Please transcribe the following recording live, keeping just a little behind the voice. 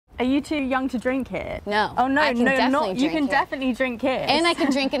Are you too young to drink here? No. Oh no, I can no, definitely not. drink You can here. definitely drink here. And I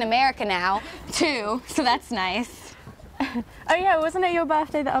can drink in America now, too, so that's nice. Oh yeah, wasn't it your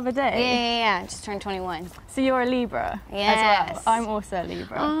birthday the other day? Yeah, just turned 21. So you're a Libra as Yes. well. I'm also a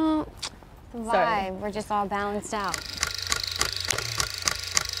Libra. Oh, the vibe. Sorry. We're just all balanced out.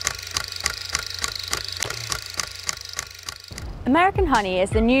 American Honey is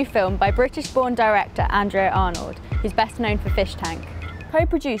the new film by British-born director Andrea Arnold, who's best known for Fishtank.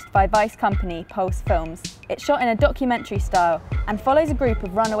 Co-produced by Vice company Pulse Films, it's shot in a documentary style and follows a group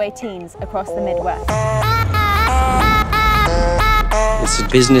of runaway teens across the Midwest. It's a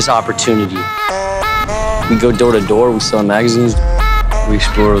business opportunity. We go door to door, we sell magazines, we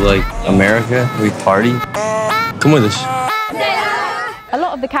explore like America, we party. Come with us. A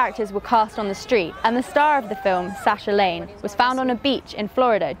lot of the characters were cast on the street, and the star of the film, Sasha Lane, was found on a beach in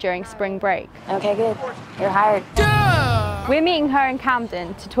Florida during spring break. Okay, good. You're hired. We're meeting her in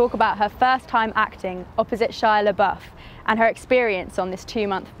Camden to talk about her first time acting opposite Shia LaBeouf and her experience on this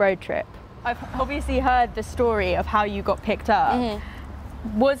 2-month road trip. I've obviously heard the story of how you got picked up.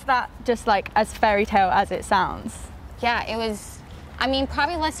 Was that just like as fairy tale as it sounds? Yeah, it was, I mean,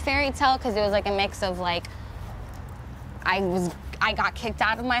 probably less fairy tale because it was like a mix of like, I got kicked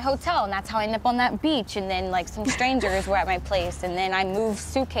out of my hotel and that's how I ended up on that beach, and then like some strangers were at my place, and then I moved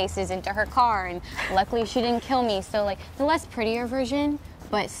suitcases into her car, and luckily she didn't kill me. So like the less prettier version,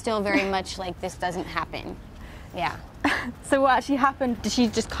 but still very much like this doesn't happen. Yeah. So what actually happened? Did she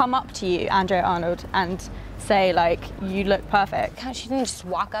just come up to you, Andrea Arnold, and say like, you look perfect? She didn't just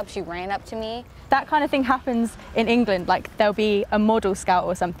walk up, she ran up to me. That kind of thing happens in England, like there'll be a model scout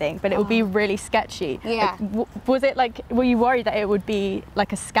or something, but it will be really sketchy. Yeah. Like, was it like, were you worried that it would be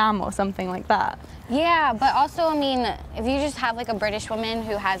like a scam or something like that? Yeah, but also, I mean, if you just have like a British woman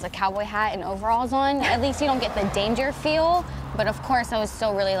who has a cowboy hat and overalls on, at least you don't get the danger feel. But of course, I was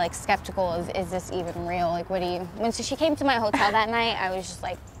still really like skeptical of, is this even real? Like, what do you, when she came to my hotel that night, I was just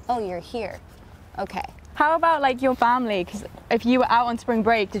like, oh, you're here. Okay. How about like your family? Because if you were out on spring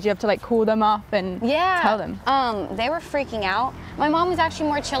break, did you have to like call them up and tell them? They were freaking out. My mom was actually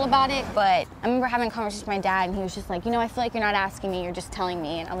more chill about it, but I remember having a conversation with my dad, and he was just like, you know, I feel like you're not asking me, you're just telling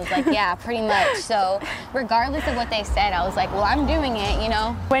me. And I was like, yeah, pretty much. So regardless of what they said, I was like, well, I'm doing it, you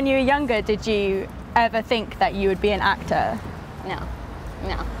know? When you were younger, did you ever think that you would be an actor? No,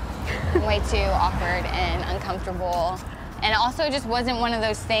 no. Way too awkward and uncomfortable. And also it just wasn't one of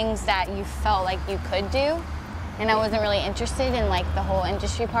those things that you felt like you could do. And I wasn't really interested in like the whole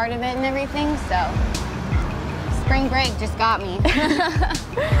industry part of it and everything, so spring break just got me.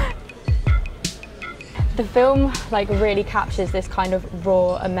 The film like really captures this kind of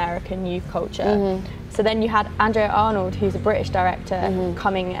raw American youth culture. So then you had Andrea Arnold, who's a British director,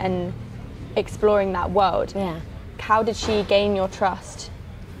 coming and exploring that world. Yeah. How did she gain your trust?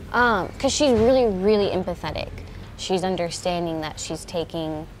 Because she's really, really empathetic. She's understanding that she's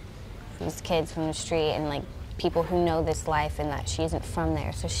taking these kids from the street and like people who know this life, and that she isn't from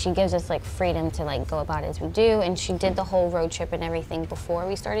there. So she gives us like freedom to like go about it as we do. And she did the whole road trip and everything before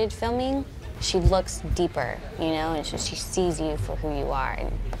we started filming. She looks deeper, you know, and she sees you for who you are,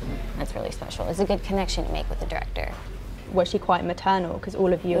 and that's really special. It's a good connection to make with the director. Was she quite maternal because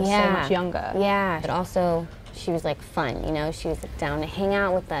all of you are so much younger? Yeah, but also she was like fun, you know? She was like down to hang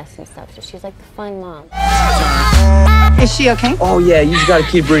out with us and stuff, so she was like the fun mom. Is she okay? Oh yeah, you just gotta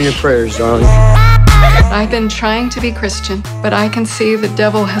keep her in your prayers, darling. I've been trying to be Christian, but I can see the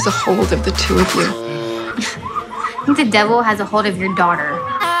devil has a hold of the two of you. I think the devil has a hold of your daughter.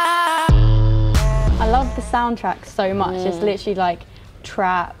 I love the soundtrack so much. It's literally like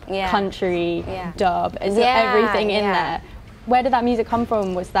trap, country, dub. It's everything in there. Where did that music come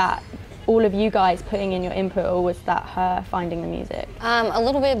from? Was that all of you guys putting in your input, or was that her finding the music? A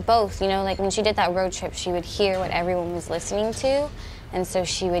little bit of both, you know, like when she did that road trip, she would hear what everyone was listening to, and so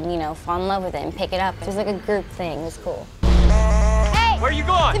she would, you know, fall in love with it and pick it up. It was like a group thing. It was cool. Hey! Where are you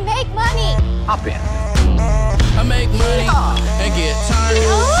going? To make money! Hop in. I make money and get tired.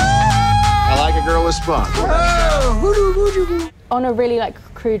 I like a girl with spunk. On a really like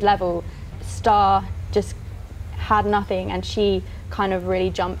crude level, Star just had nothing, and she kind of really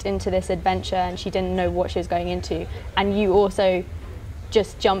jumped into this adventure, and she didn't know what she was going into. And you also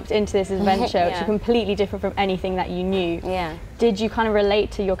just jumped into this adventure, which is completely different from anything that you knew. Yeah. Did you kind of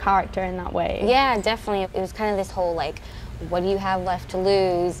relate to your character in that way? Yeah, definitely. It was kind of this whole like, what do you have left to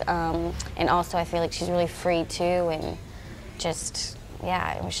lose? And also I feel like she's really free too, and just,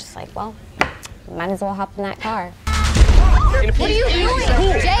 yeah, it was just like, well, might as well hop in that car. What are you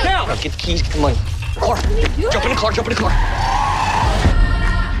doing, Jake? Now, get the keys, get the money. Car. Jump in the car, jump in the car.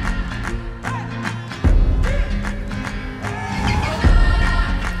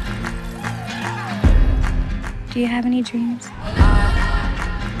 Do you have any dreams?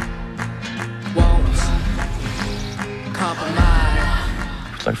 Won't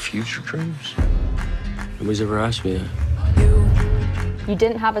compromise. It's like future dreams. Nobody's ever asked me that. You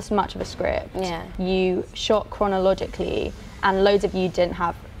didn't have as much of a script. Yeah. You shot chronologically, and loads of you didn't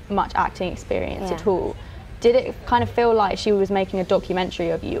have much acting experience at all. Did it kind of feel like she was making a documentary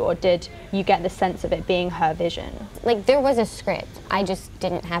of you, or did you get the sense of it being her vision? Like, there was a script, I just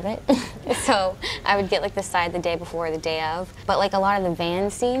didn't have it. So I would get like the side the day before, the day of. But like a lot of the van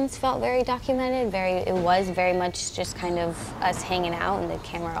scenes felt very documented, it was very much just kind of us hanging out and the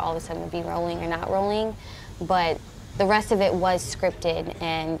camera all of a sudden would be rolling or not rolling. But the rest of it was scripted,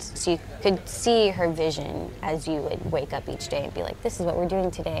 and so you could see her vision as you would wake up each day and be like, this is what we're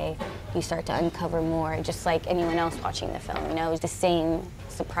doing today. You start to uncover more, just like anyone else watching the film, you know? It was the same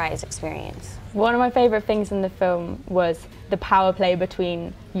surprise experience. One of my favourite things in the film was the power play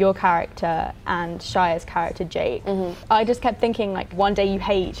between your character and Shia's character, Jake. I just kept thinking, like, one day you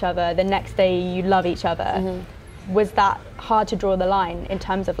hate each other, the next day you love each other. Was that hard to draw the line in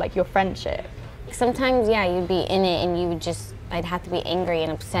terms of, like, your friendship? Sometimes, yeah, you'd be in it and you would just, I'd have to be angry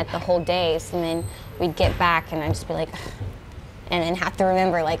and upset the whole day, so then we'd get back and I'd just be like, and then have to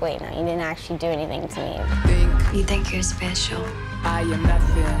remember, like, wait, no, you didn't actually do anything to me. You think you're special. I am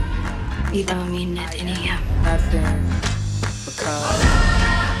nothing. You don't mean nothing to him. Nothing. Because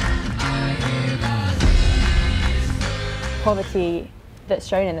Poverty that's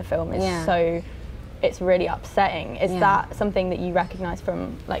shown in the film is so, it's really upsetting. Is that something that you recognise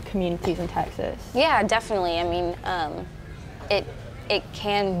from, like, communities in Texas? Yeah, definitely. I mean, it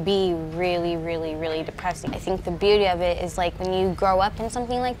can be really, really, really depressing. I think the beauty of it is, like, when you grow up in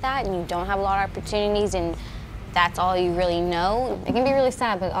something like that and you don't have a lot of opportunities and that's all you really know, it can be really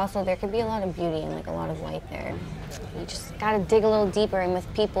sad, but also there could be a lot of beauty and, like, a lot of light there. You just gotta dig a little deeper, and with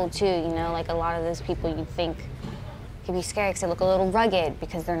people too, you know, like a lot of those people you'd think can be scary because they look a little rugged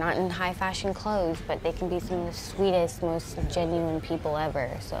because they're not in high fashion clothes, but they can be some of the sweetest, most genuine people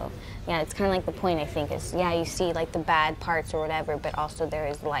ever. So yeah, it's kind of like the point, I think, is yeah, you see like the bad parts or whatever, but also there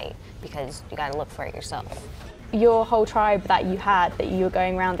is light because you got to look for it yourself. Your whole tribe that you had, that you were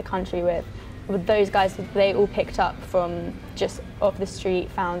going around the country with those guys, they all picked up from just off the street,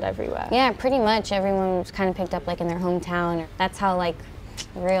 found everywhere? Yeah, pretty much everyone was kind of picked up like in their hometown. That's how like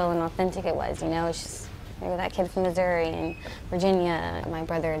real and authentic it was, you know? It's just, maybe that kid from Missouri and Virginia, my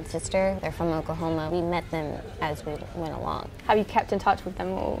brother and sister, they're from Oklahoma. We met them as we went along. Have you kept in touch with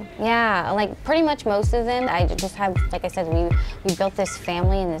them all? Yeah, like pretty much most of them. I just have, like I said, we built this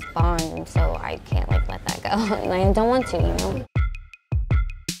family and this bond, and so I can't like let that go. And I don't want to, you know?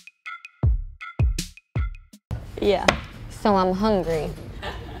 Yeah. So I'm hungry.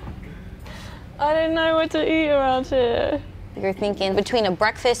 I don't know what to eat around here. You're thinking between a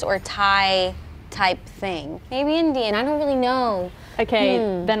breakfast or Thai type thing. Maybe Indian, I don't really know. Okay,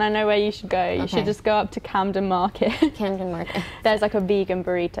 then I know where you should go. You should just go up to Camden Market. Camden Market. There's like a vegan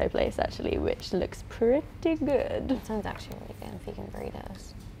burrito place actually, which looks pretty good. That sounds actually really good, vegan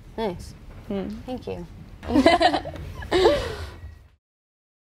burritos. Nice. Thank you.